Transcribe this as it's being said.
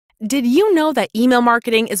Did you know that email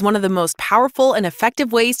marketing is one of the most powerful and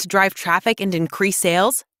effective ways to drive traffic and increase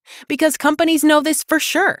sales? Because companies know this for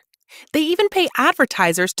sure. They even pay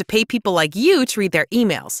advertisers to pay people like you to read their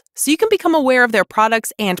emails, so you can become aware of their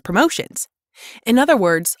products and promotions. In other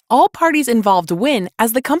words, all parties involved win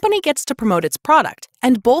as the company gets to promote its product,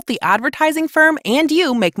 and both the advertising firm and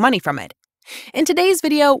you make money from it. In today's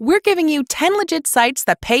video, we're giving you 10 legit sites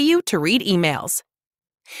that pay you to read emails.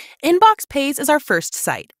 Inbox Pays is our first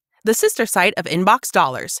site, the sister site of Inbox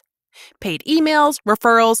Dollars. Paid emails,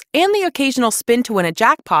 referrals, and the occasional spin to win a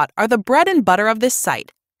jackpot are the bread and butter of this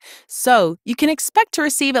site. So, you can expect to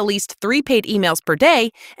receive at least 3 paid emails per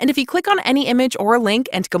day, and if you click on any image or link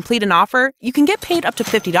and complete an offer, you can get paid up to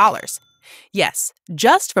 $50. Yes,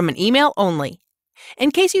 just from an email only.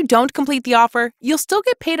 In case you don't complete the offer, you'll still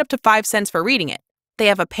get paid up to 5 cents for reading it. They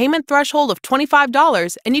have a payment threshold of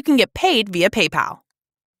 $25, and you can get paid via PayPal.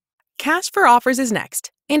 Cash for Offers is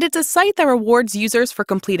next, and it's a site that rewards users for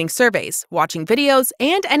completing surveys, watching videos,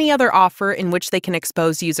 and any other offer in which they can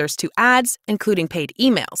expose users to ads, including paid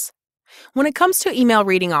emails. When it comes to email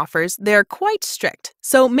reading offers, they're quite strict,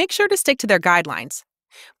 so make sure to stick to their guidelines.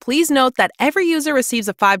 Please note that every user receives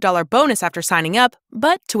a $5 bonus after signing up,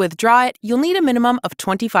 but to withdraw it, you'll need a minimum of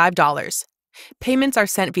 $25. Payments are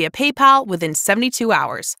sent via PayPal within 72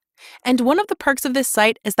 hours. And one of the perks of this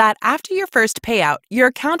site is that after your first payout, your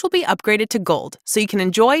account will be upgraded to Gold, so you can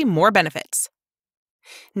enjoy more benefits.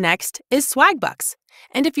 Next is Swagbucks.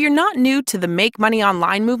 And if you're not new to the Make Money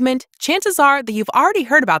Online movement, chances are that you've already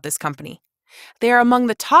heard about this company. They are among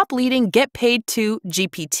the top leading Get Paid to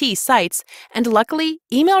GPT sites, and luckily,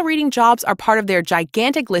 email reading jobs are part of their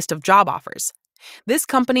gigantic list of job offers. This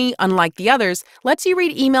company, unlike the others, lets you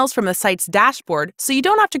read emails from the site's dashboard, so you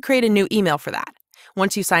don't have to create a new email for that.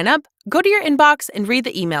 Once you sign up, go to your inbox and read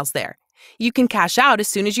the emails there. You can cash out as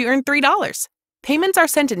soon as you earn $3. Payments are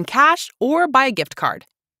sent in cash or by a gift card.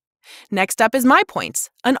 Next up is MyPoints,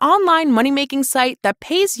 an online money-making site that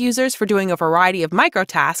pays users for doing a variety of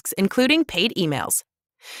microtasks, including paid emails.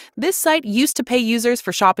 This site used to pay users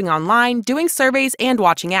for shopping online, doing surveys, and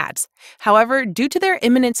watching ads. However, due to their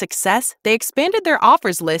imminent success, they expanded their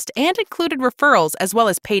offers list and included referrals as well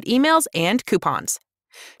as paid emails and coupons.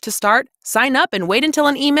 To start, sign up and wait until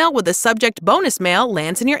an email with the subject bonus mail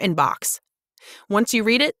lands in your inbox. Once you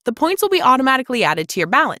read it, the points will be automatically added to your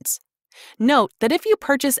balance. Note that if you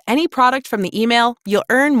purchase any product from the email, you'll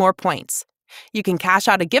earn more points. You can cash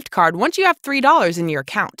out a gift card once you have $3 in your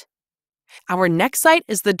account. Our next site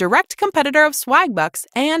is the direct competitor of Swagbucks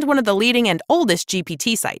and one of the leading and oldest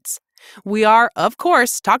GPT sites. We are, of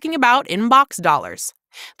course, talking about Inbox Dollars.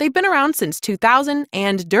 They've been around since 2000,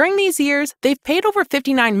 and during these years, they've paid over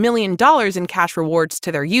 $59 million in cash rewards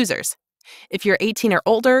to their users. If you're 18 or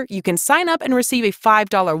older, you can sign up and receive a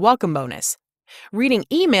 $5 welcome bonus. Reading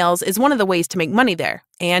emails is one of the ways to make money there,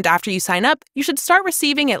 and after you sign up, you should start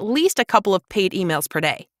receiving at least a couple of paid emails per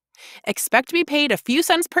day. Expect to be paid a few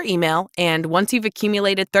cents per email, and once you've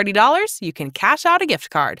accumulated $30, you can cash out a gift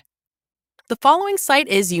card. The following site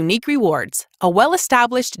is Unique Rewards, a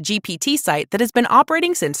well-established GPT site that has been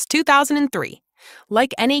operating since 2003.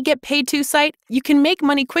 Like any Get Paid To site, you can make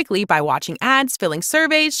money quickly by watching ads, filling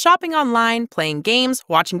surveys, shopping online, playing games,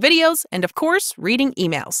 watching videos, and of course, reading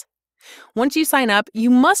emails. Once you sign up, you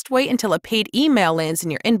must wait until a paid email lands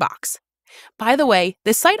in your inbox. By the way,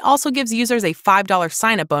 this site also gives users a $5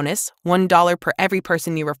 sign-up bonus, $1 per every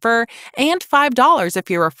person you refer, and $5 if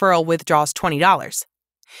your referral withdraws $20.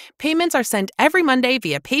 Payments are sent every Monday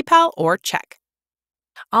via PayPal or check.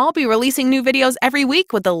 I'll be releasing new videos every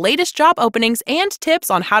week with the latest job openings and tips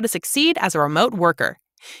on how to succeed as a remote worker.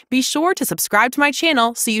 Be sure to subscribe to my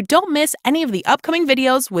channel so you don't miss any of the upcoming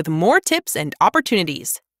videos with more tips and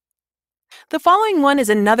opportunities. The following one is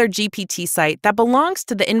another GPT site that belongs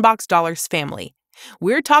to the Inbox Dollars family.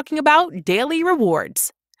 We're talking about Daily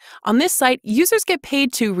Rewards. On this site, users get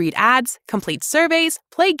paid to read ads, complete surveys,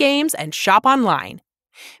 play games, and shop online.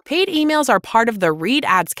 Paid emails are part of the Read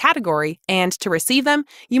Ads category, and to receive them,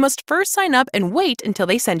 you must first sign up and wait until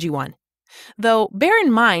they send you one. Though, bear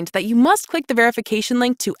in mind that you must click the verification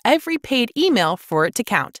link to every paid email for it to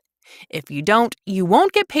count. If you don't, you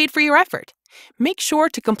won't get paid for your effort. Make sure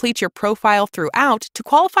to complete your profile throughout to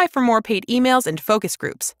qualify for more paid emails and focus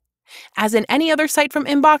groups. As in any other site from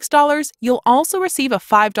Inbox Dollars, you'll also receive a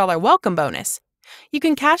 $5 welcome bonus. You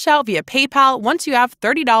can cash out via PayPal once you have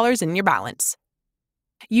 $30 in your balance.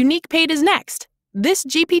 Unique Paid is next. This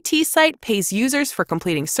GPT site pays users for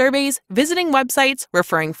completing surveys, visiting websites,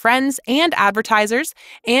 referring friends and advertisers,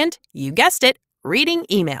 and, you guessed it, reading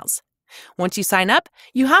emails. Once you sign up,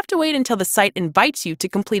 you have to wait until the site invites you to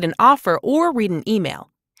complete an offer or read an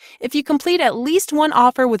email. If you complete at least one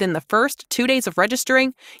offer within the first 2 days of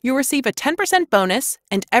registering, you'll receive a 10% bonus,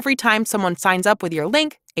 and every time someone signs up with your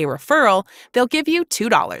link, a referral, they'll give you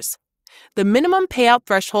 $2. The minimum payout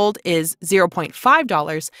threshold is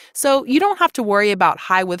 $0.5, so you don't have to worry about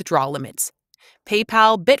high withdrawal limits.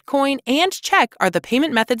 PayPal, Bitcoin, and check are the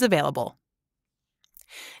payment methods available.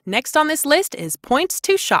 Next on this list is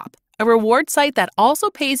Points2Shop, a reward site that also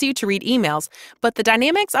pays you to read emails, but the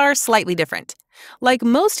dynamics are slightly different. Like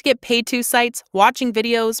most Get Paid To sites, watching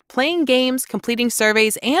videos, playing games, completing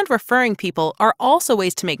surveys, and referring people are also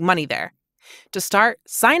ways to make money there. To start,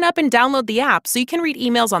 sign up and download the app so you can read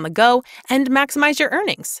emails on the go and maximize your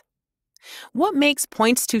earnings. What makes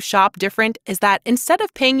Points2Shop different is that instead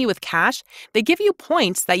of paying you with cash, they give you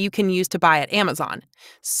points that you can use to buy at Amazon.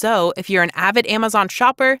 So if you're an avid Amazon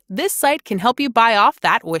shopper, this site can help you buy off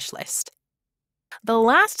that wish list. The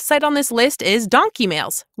last site on this list is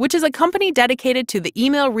Donkeymails, which is a company dedicated to the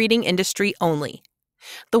email reading industry only.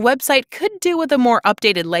 The website could do with a more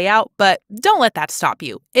updated layout, but don't let that stop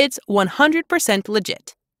you. It's 100%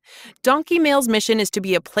 legit. Donkeymails' mission is to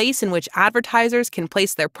be a place in which advertisers can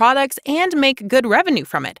place their products and make good revenue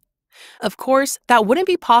from it. Of course, that wouldn't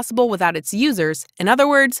be possible without its users. In other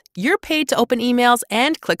words, you're paid to open emails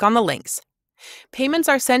and click on the links. Payments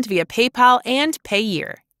are sent via PayPal and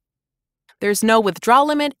Payeer. There's no withdrawal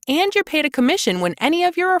limit, and you're paid a commission when any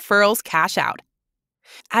of your referrals cash out.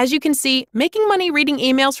 As you can see, making money reading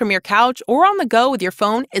emails from your couch or on the go with your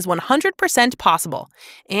phone is 100% possible,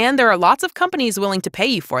 and there are lots of companies willing to pay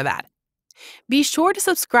you for that. Be sure to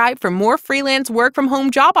subscribe for more freelance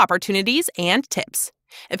work-from-home job opportunities and tips.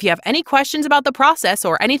 If you have any questions about the process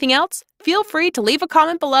or anything else, feel free to leave a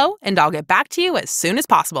comment below, and I'll get back to you as soon as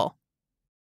possible.